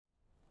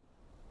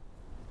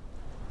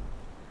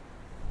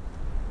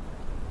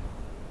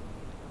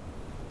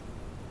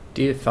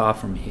Dear Far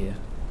From Here,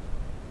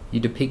 you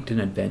depict an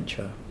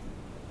adventure.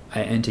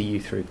 I enter you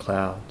through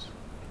clouds.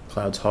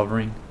 Clouds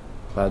hovering,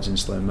 clouds in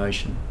slow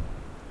motion.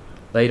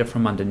 Later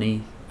from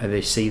underneath, I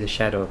see the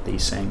shadow of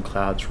these same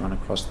clouds run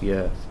across the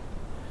earth.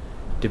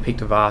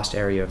 Depict a vast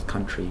area of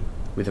country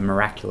with a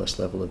miraculous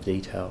level of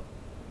detail,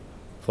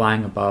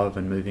 flying above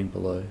and moving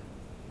below.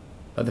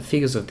 But the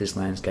figures of this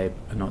landscape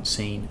are not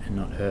seen and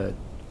not heard.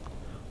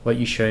 What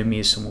you show me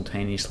is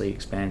simultaneously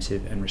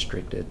expansive and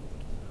restricted.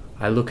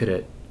 I look at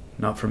it,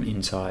 not from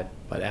inside,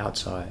 but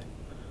outside.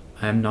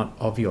 I am not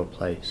of your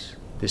place,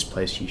 this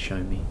place you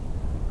show me.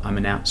 I'm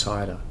an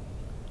outsider.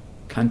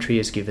 Country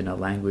is given a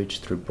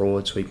language through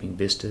broad sweeping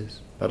vistas,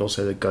 but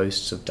also the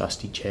ghosts of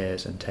dusty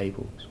chairs and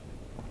tables.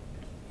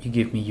 You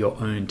give me your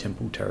own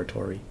temple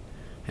territory,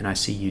 and I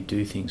see you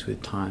do things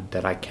with time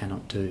that I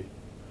cannot do.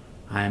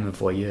 I am a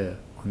voyeur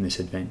on this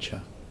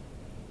adventure.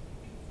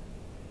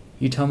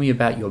 You tell me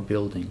about your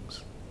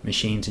buildings,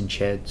 machines in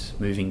sheds,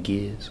 moving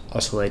gears,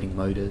 oscillating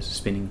motors,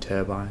 spinning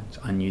turbines,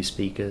 unused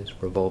speakers,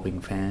 revolving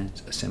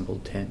fans,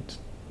 assembled tents.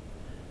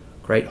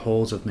 Great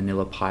halls of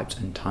manila pipes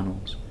and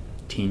tunnels,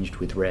 tinged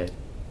with red.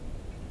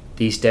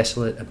 These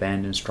desolate,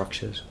 abandoned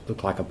structures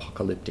look like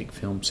apocalyptic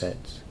film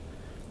sets.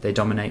 They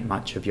dominate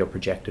much of your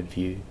projected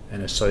view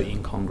and are so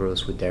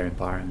incongruous with their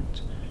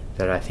environment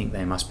that I think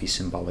they must be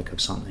symbolic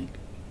of something.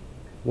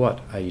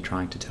 What are you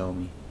trying to tell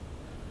me?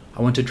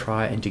 I want to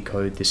try and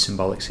decode this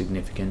symbolic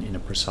significance in a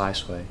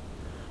precise way.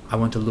 I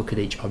want to look at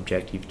each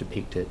object you've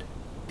depicted,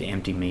 the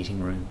empty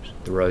meeting rooms,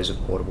 the rows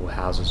of portable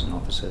houses and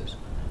offices,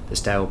 the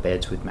stale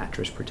beds with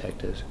mattress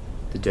protectors,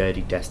 the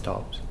dirty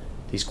desktops,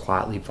 these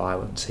quietly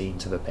violent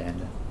scenes of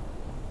abandon.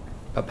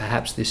 But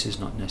perhaps this is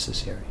not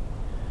necessary.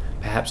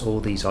 Perhaps all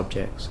these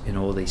objects in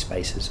all these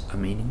spaces are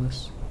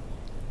meaningless?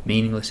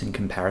 Meaningless in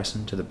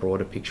comparison to the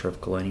broader picture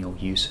of colonial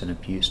use and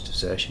abuse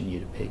desertion you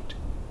depict.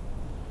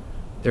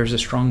 There is a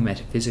strong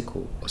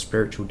metaphysical or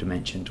spiritual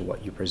dimension to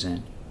what you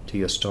present, to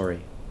your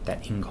story,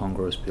 that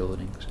incongruous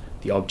buildings,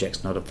 the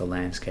objects not of the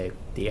landscape,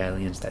 the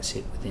aliens that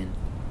sit within.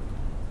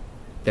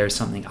 There is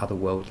something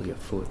otherworldly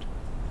afoot.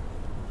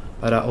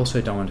 But I also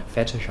don't want to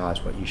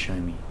fetishize what you show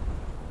me.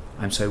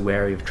 I'm so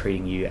wary of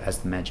treating you as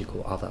the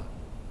magical other.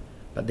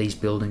 But these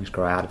buildings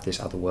grow out of this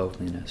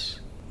otherworldliness.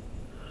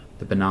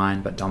 The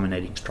benign but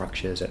dominating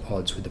structures at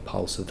odds with the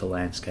pulse of the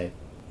landscape.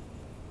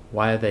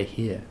 Why are they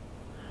here?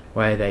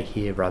 Why are they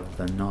here rather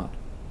than not?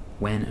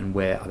 When and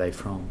where are they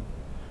from?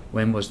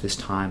 When was this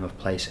time of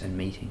place and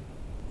meeting?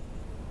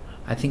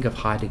 I think of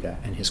Heidegger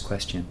and his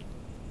question,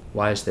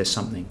 why is there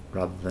something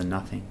rather than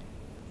nothing?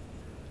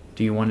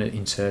 Do you want to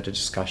insert a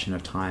discussion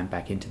of time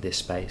back into this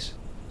space,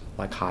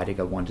 like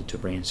Heidegger wanted to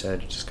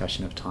reinsert a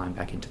discussion of time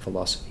back into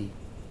philosophy?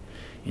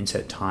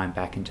 Insert time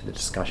back into the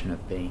discussion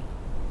of being.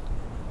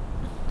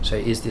 So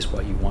is this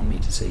what you want me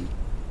to see?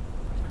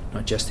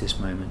 Not just this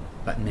moment,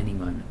 but many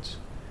moments.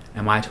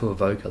 Am I to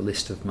evoke a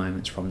list of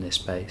moments from this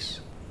space?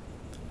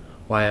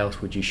 Why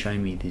else would you show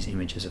me these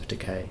images of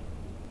decay?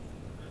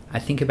 I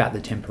think about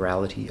the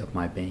temporality of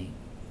my being,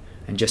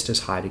 and just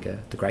as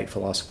Heidegger, the great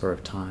philosopher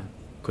of time,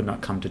 could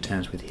not come to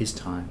terms with his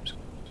times,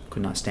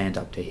 could not stand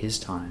up to his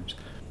times,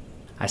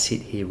 I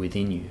sit here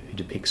within you who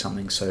depict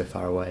something so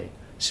far away,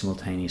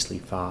 simultaneously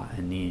far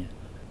and near,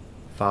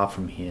 far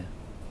from here.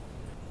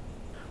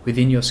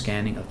 Within your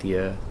scanning of the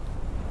earth,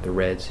 the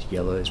reds,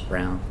 yellows,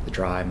 browns, the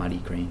dry, muddy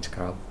green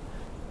scrub,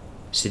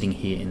 sitting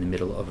here in the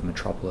middle of a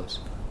metropolis,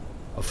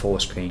 a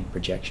four-screen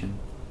projection,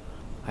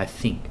 I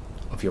think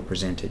of your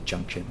presented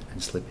junction and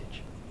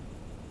slippage.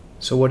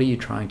 So what are you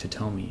trying to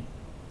tell me?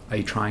 Are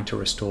you trying to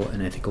restore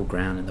an ethical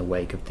ground in the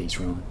wake of these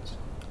ruins?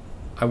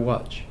 I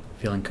watch,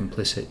 feeling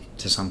complicit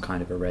to some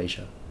kind of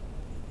erasure.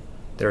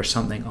 There is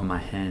something on my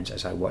hands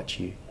as I watch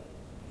you.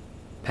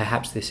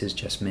 Perhaps this is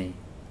just me.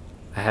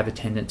 I have a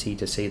tendency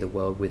to see the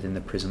world within the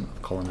prism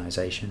of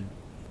colonization,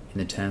 in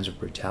the terms of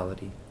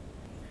brutality,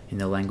 in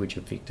the language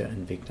of victor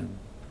and victim.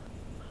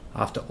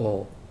 After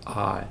all,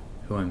 I,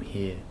 who am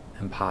here,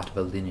 am part of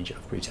a lineage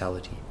of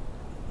brutality.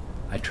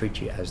 I treat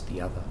you as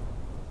the other.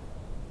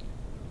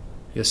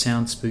 Your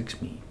sound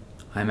spooks me.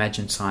 I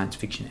imagine science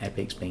fiction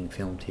epics being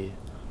filmed here,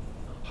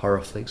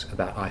 horror flicks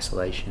about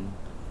isolation.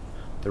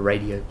 The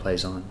radio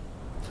plays on,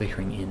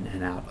 flickering in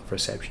and out of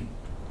reception.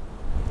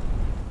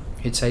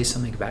 It says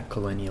something about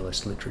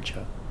colonialist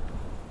literature.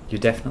 You're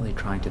definitely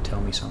trying to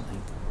tell me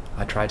something.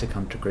 I try to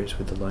come to grips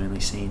with the lonely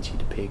scenes you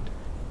depict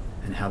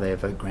and how they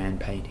evoke grand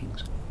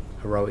paintings,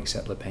 heroic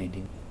settler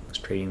paintings,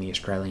 treating the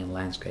Australian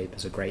landscape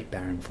as a great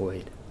barren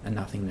void, a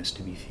nothingness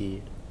to be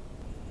feared.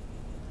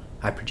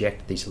 I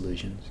project these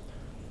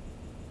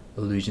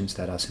illusions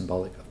that are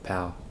symbolic of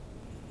power,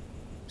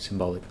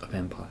 symbolic of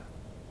empire.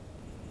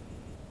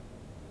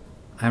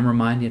 I am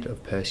reminded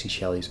of Percy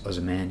Shelley's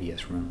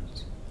Ozymandias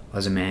ruins,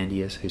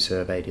 Ozymandias who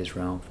surveyed his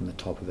realm from the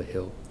top of a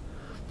hill,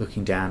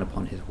 looking down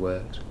upon his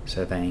works,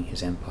 surveying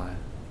his empire.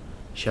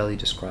 Shelley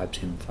describes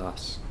him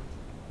thus.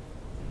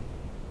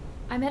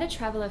 I met a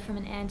traveller from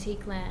an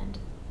antique land,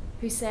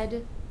 who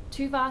said,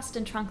 2 vast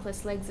and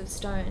trunkless legs of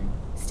stone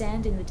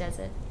stand in the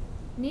desert.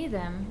 Near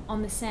them,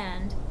 on the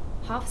sand,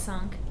 half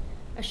sunk,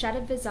 a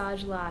shattered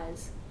visage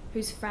lies,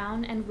 whose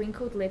frown and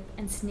wrinkled lip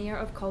and sneer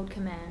of cold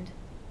command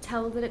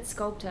tell that its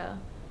sculptor,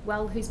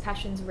 well whose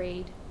passions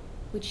read,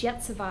 which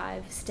yet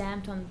survive,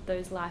 stamped on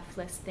those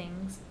lifeless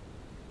things,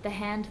 the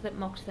hand that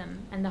mocked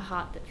them and the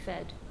heart that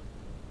fed.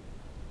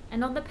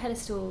 And on the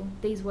pedestal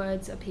these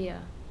words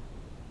appear: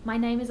 My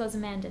name is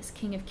Ozymandias,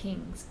 King of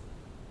Kings.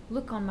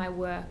 Look on my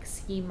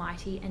works, ye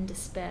mighty, and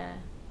despair.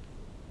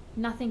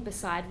 Nothing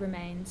beside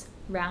remains,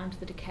 round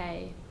the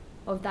decay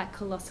of that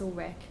colossal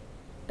wreck,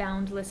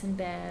 boundless and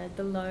bare,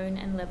 the lone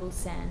and level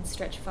sands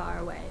stretch far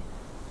away.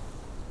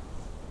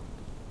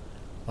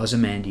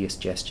 Ozymandias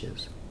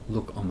gestures,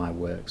 Look on my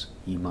works,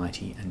 ye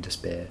mighty, and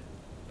despair.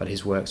 But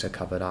his works are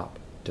covered up,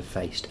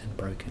 defaced and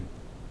broken.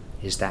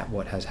 Is that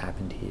what has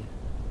happened here,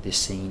 this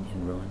scene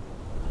in ruin?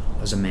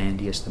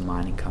 Ozymandias the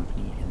mining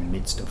company in the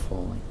midst of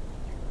falling,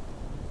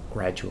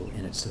 gradual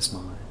in its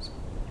demise.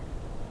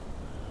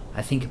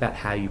 I think about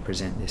how you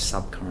present this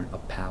subcurrent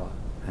of power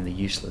and the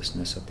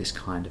uselessness of this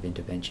kind of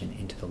intervention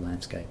into the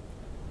landscape,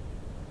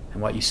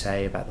 and what you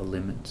say about the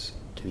limits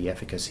to the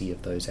efficacy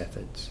of those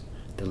efforts,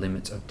 the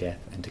limits of death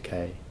and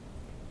decay.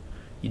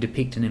 You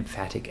depict an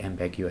emphatic,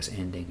 ambiguous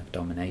ending of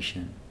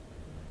domination,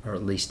 or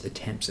at least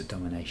attempts at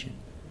domination,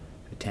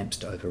 attempts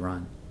to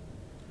overrun.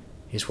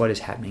 Is what is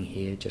happening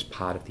here just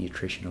part of the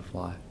attrition of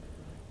life,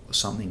 or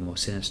something more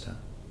sinister?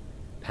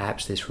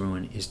 Perhaps this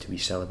ruin is to be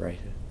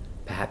celebrated.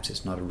 Perhaps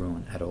it's not a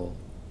ruin at all.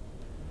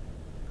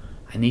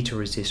 I need to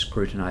resist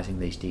scrutinizing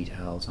these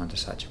details under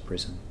such a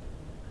prism.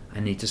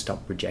 I need to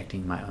stop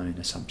projecting my own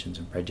assumptions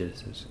and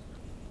prejudices.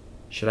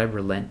 Should I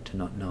relent to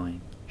not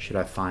knowing? Should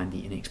I find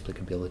the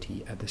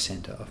inexplicability at the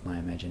center of my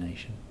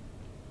imagination?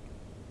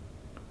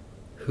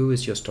 Who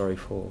is your story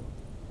for?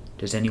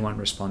 Does anyone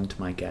respond to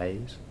my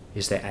gaze?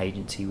 Is there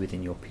agency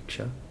within your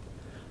picture?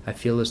 I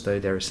feel as though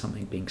there is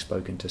something being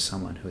spoken to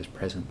someone who is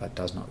present but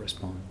does not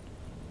respond.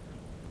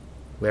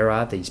 Where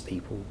are these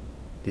people?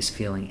 This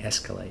feeling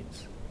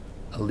escalates.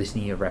 A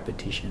litany of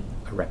repetition,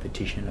 a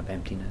repetition of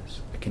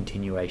emptiness, a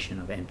continuation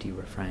of empty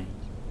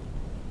refrains.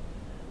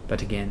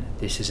 But again,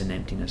 this is an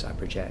emptiness I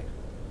project.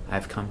 I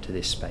have come to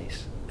this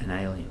space, an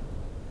alien.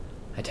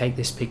 I take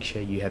this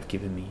picture you have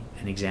given me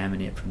and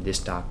examine it from this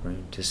dark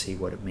room to see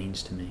what it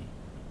means to me.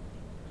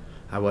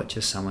 I watch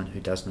as someone who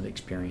does not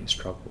experience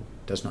struggle,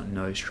 does not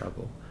know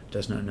struggle,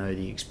 does not know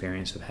the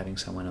experience of having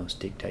someone else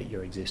dictate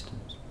your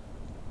existence.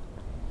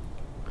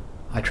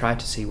 I try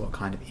to see what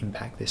kind of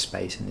impact this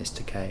space and this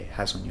decay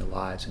has on your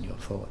lives and your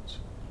thoughts.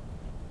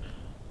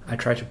 I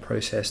try to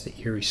process the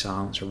eerie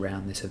silence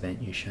around this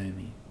event you show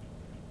me.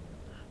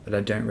 But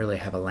I don't really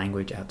have a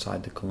language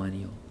outside the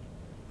colonial.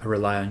 I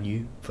rely on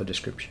you for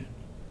description,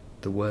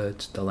 the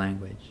words, the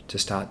language, to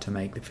start to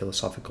make the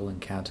philosophical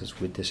encounters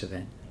with this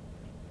event,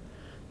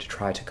 to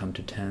try to come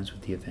to terms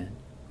with the event,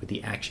 with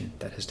the action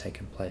that has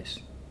taken place.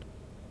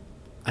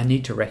 I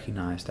need to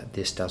recognize that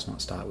this does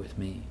not start with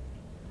me,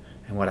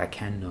 and what I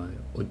can know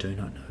or do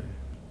not know.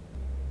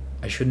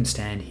 I shouldn't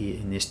stand here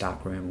in this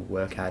dark room and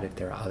work out if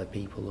there are other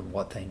people and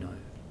what they know.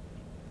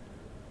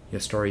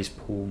 Your stories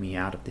pull me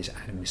out of this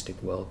atomistic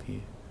worldview.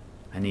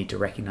 I need to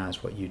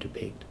recognize what you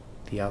depict.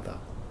 The other,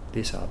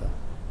 this other,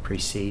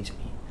 precedes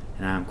me,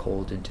 and I am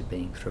called into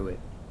being through it.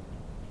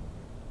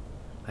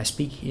 I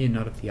speak here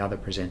not of the other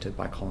presented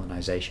by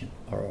colonization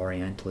or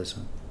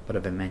Orientalism, but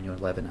of Emmanuel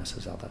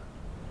Levinas's other.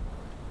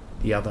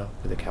 The other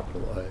with a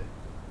capital O.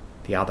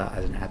 The other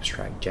as an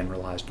abstract,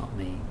 generalized not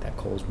me, that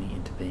calls me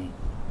into being.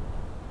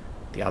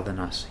 The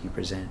otherness you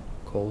present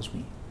calls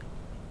me.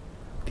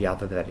 The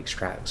other that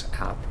extracts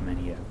out from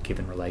any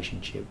given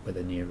relationship,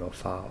 whether near or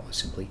far, or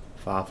simply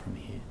far from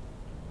here.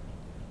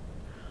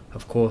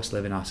 Of course,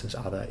 Levinas's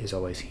other is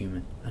always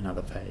human,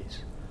 another phase.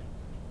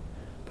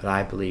 But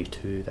I believe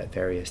too that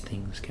various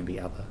things can be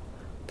other.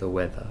 The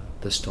weather,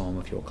 the storm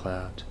of your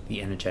clouds,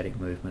 the energetic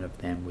movement of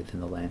them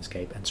within the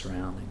landscape and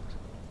surroundings.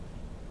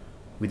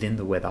 Within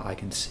the weather I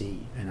can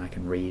see and I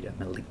can read a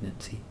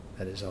malignancy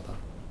that is other.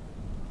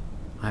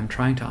 I am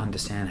trying to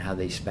understand how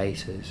these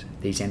spaces,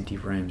 these empty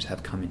rooms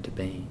have come into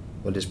being,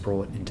 what is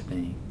brought into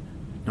being,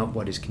 not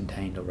what is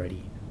contained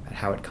already, but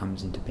how it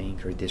comes into being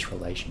through this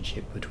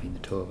relationship between the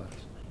two of us.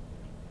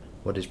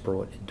 What is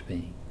brought into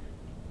being.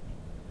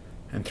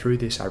 And through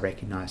this I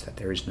recognize that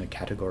there is no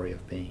category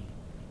of being,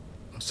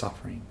 of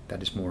suffering,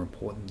 that is more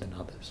important than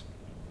others.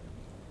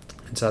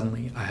 And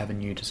suddenly I have a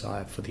new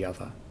desire for the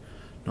other,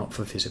 not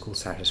for physical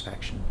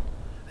satisfaction,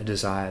 a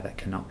desire that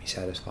cannot be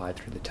satisfied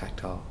through the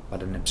tactile,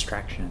 but an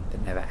abstraction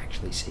that never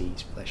actually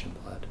sees flesh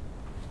and blood.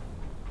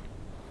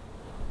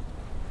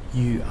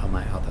 You are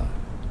my other.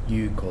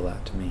 You call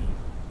out to me.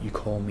 You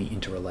call me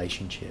into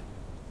relationship.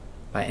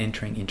 By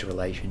entering into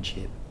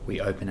relationship,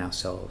 we open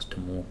ourselves to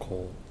more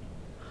call,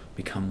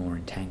 become more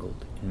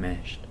entangled,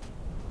 enmeshed.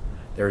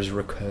 There is a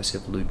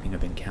recursive looping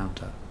of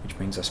encounter, which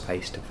brings us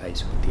face to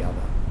face with the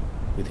other,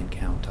 with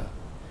encounter.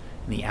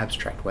 In the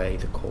abstract way,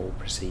 the call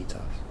precedes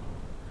us.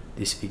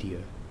 This video,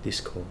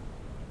 this call.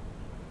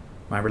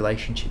 My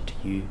relationship to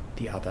you,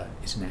 the other,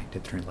 is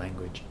enacted through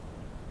language,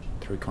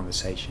 through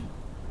conversation.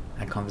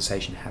 And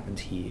conversation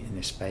happens here in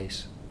this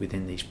space,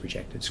 within these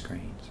projected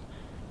screens.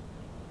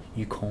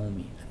 You call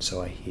me, and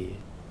so I hear.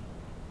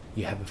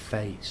 You have a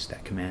face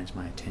that commands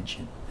my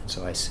attention, and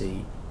so I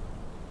see.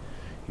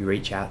 You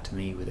reach out to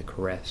me with a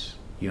caress.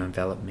 You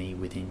envelop me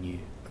within you,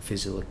 a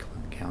physical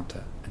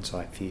encounter, and so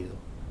I feel.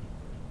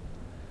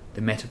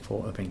 The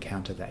metaphor of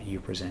encounter that you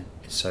present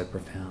is so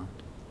profound.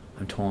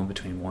 I'm torn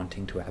between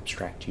wanting to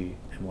abstract you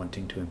and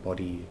wanting to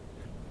embody you.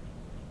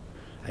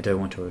 I don't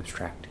want to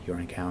abstract your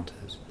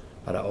encounters,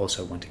 but I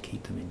also want to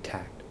keep them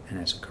intact and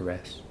as a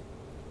caress.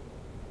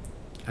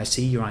 I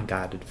see your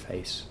unguarded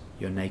face,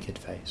 your naked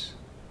face,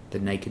 the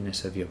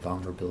nakedness of your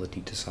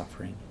vulnerability to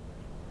suffering.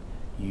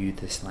 You,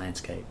 this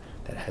landscape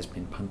that has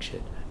been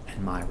punctured,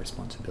 and my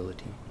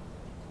responsibility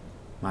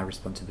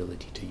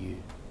to you.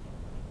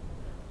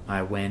 My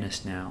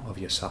awareness now of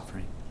your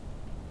suffering.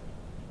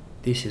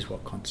 This is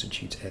what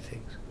constitutes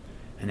ethics,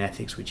 an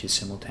ethics which is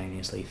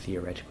simultaneously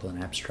theoretical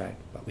and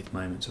abstract, but with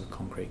moments of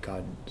concrete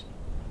guidance.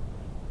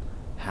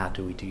 How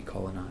do we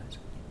decolonize?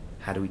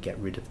 How do we get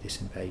rid of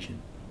this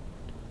invasion?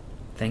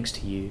 Thanks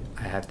to you,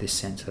 I have this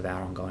sense of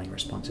our ongoing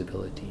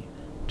responsibility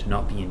to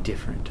not be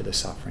indifferent to the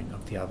suffering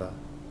of the other.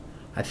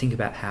 I think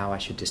about how I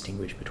should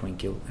distinguish between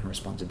guilt and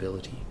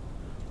responsibility.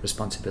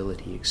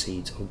 Responsibility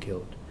exceeds all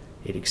guilt.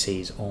 It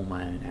exceeds all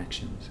my own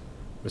actions.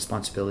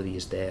 Responsibility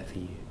is there for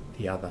you,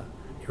 the other,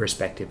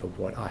 irrespective of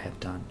what I have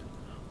done.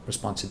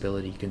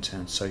 Responsibility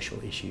concerns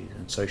social issues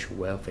and social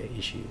welfare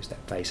issues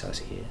that face us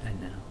here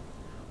and now,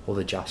 or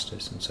the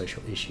justice and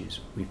social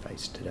issues we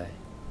face today.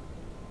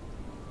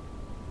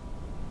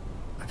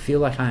 I feel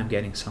like I am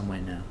getting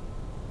somewhere now,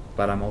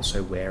 but I'm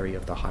also wary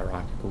of the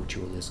hierarchical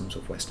dualisms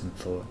of Western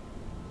thought.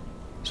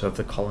 So if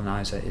the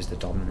colonizer is the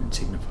dominant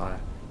signifier,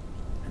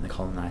 and the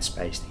colonized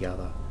space the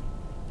other,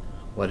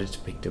 what is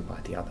depicted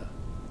by the other?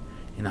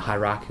 In the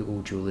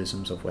hierarchical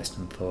dualisms of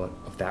Western thought,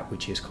 of that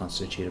which is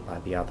constituted by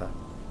the other,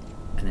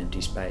 an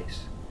empty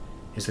space,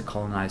 is the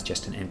colonized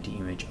just an empty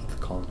image of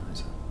the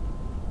colonizer?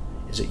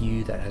 Is it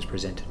you that has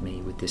presented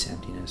me with this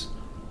emptiness,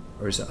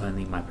 or is it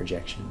only my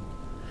projection?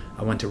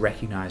 I want to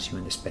recognize you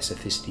in the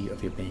specificity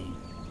of your being.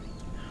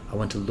 I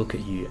want to look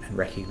at you and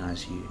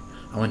recognize you.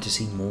 I want to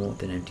see more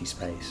than empty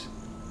space.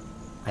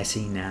 I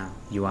see now,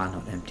 you are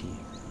not empty.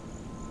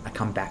 I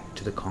come back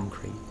to the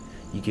concrete.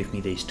 You give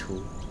me these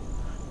tools.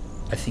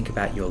 I think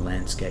about your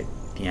landscape,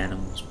 the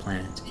animals,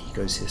 plants,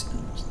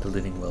 ecosystems, the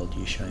living world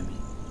you show me.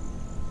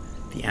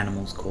 The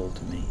animals call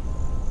to me.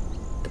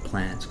 The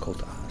plants call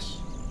to us.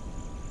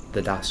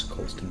 The dust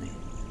calls to me.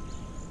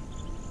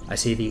 I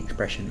see the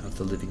expression of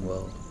the living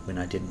world when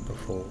I didn't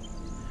before.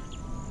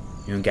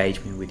 You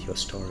engage me with your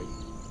story.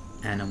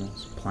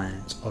 Animals,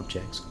 plants,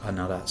 objects are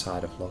not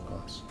outside of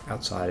logos,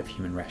 outside of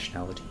human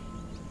rationality.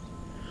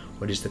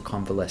 What is the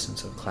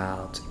convalescence of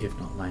clouds, if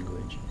not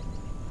language?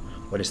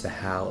 What is the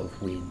howl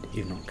of wind,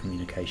 if not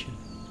communication?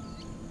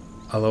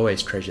 I'll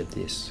always treasure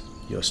this,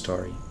 your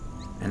story,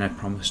 and I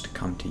promise to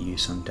come to you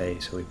someday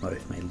so we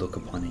both may look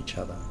upon each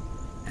other,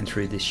 and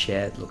through this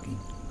shared looking,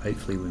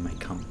 hopefully we may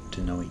come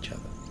to know each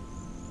other.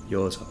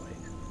 Yours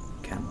always,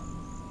 Camel.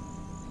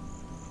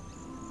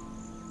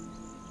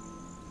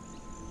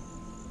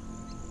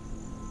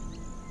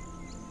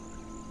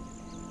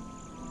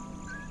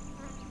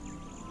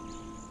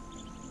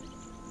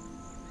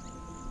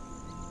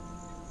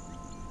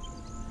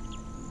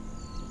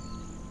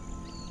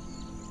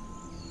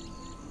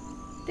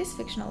 This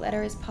fictional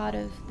letter is part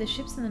of the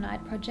Ships in the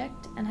Night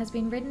project and has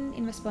been written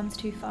in response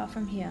to Far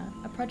From Here,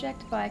 a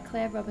project by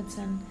Claire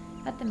Robertson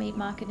at the Meat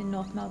Market in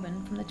North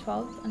Melbourne from the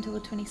 12th until the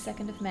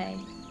 22nd of May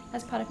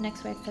as part of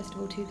Next Wave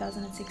Festival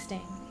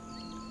 2016.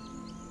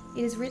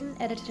 It is written,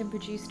 edited and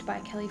produced by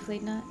Kelly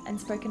Fliedner and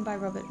spoken by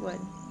Robert Wood.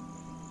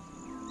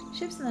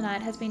 Ships in the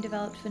Night has been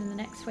developed for the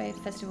Next Wave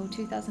Festival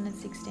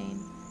 2016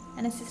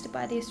 and assisted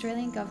by the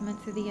Australian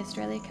Government through the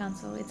Australia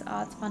Council, its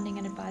arts funding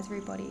and advisory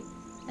body,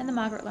 and the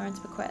Margaret Lawrence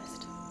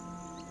Bequest.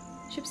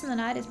 Ships in the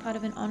Night is part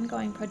of an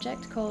ongoing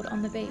project called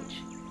On the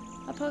Beach,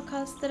 a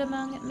podcast that,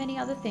 among many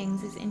other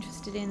things, is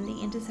interested in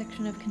the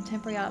intersection of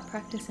contemporary art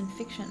practice and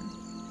fiction.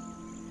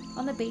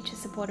 On the Beach is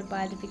supported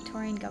by the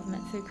Victorian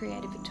Government through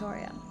Creative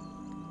Victoria.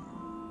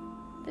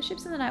 The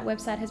Ships in the Night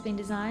website has been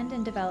designed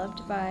and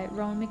developed by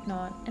Rowan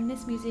McNaught, and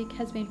this music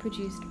has been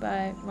produced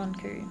by Ron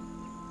Koo.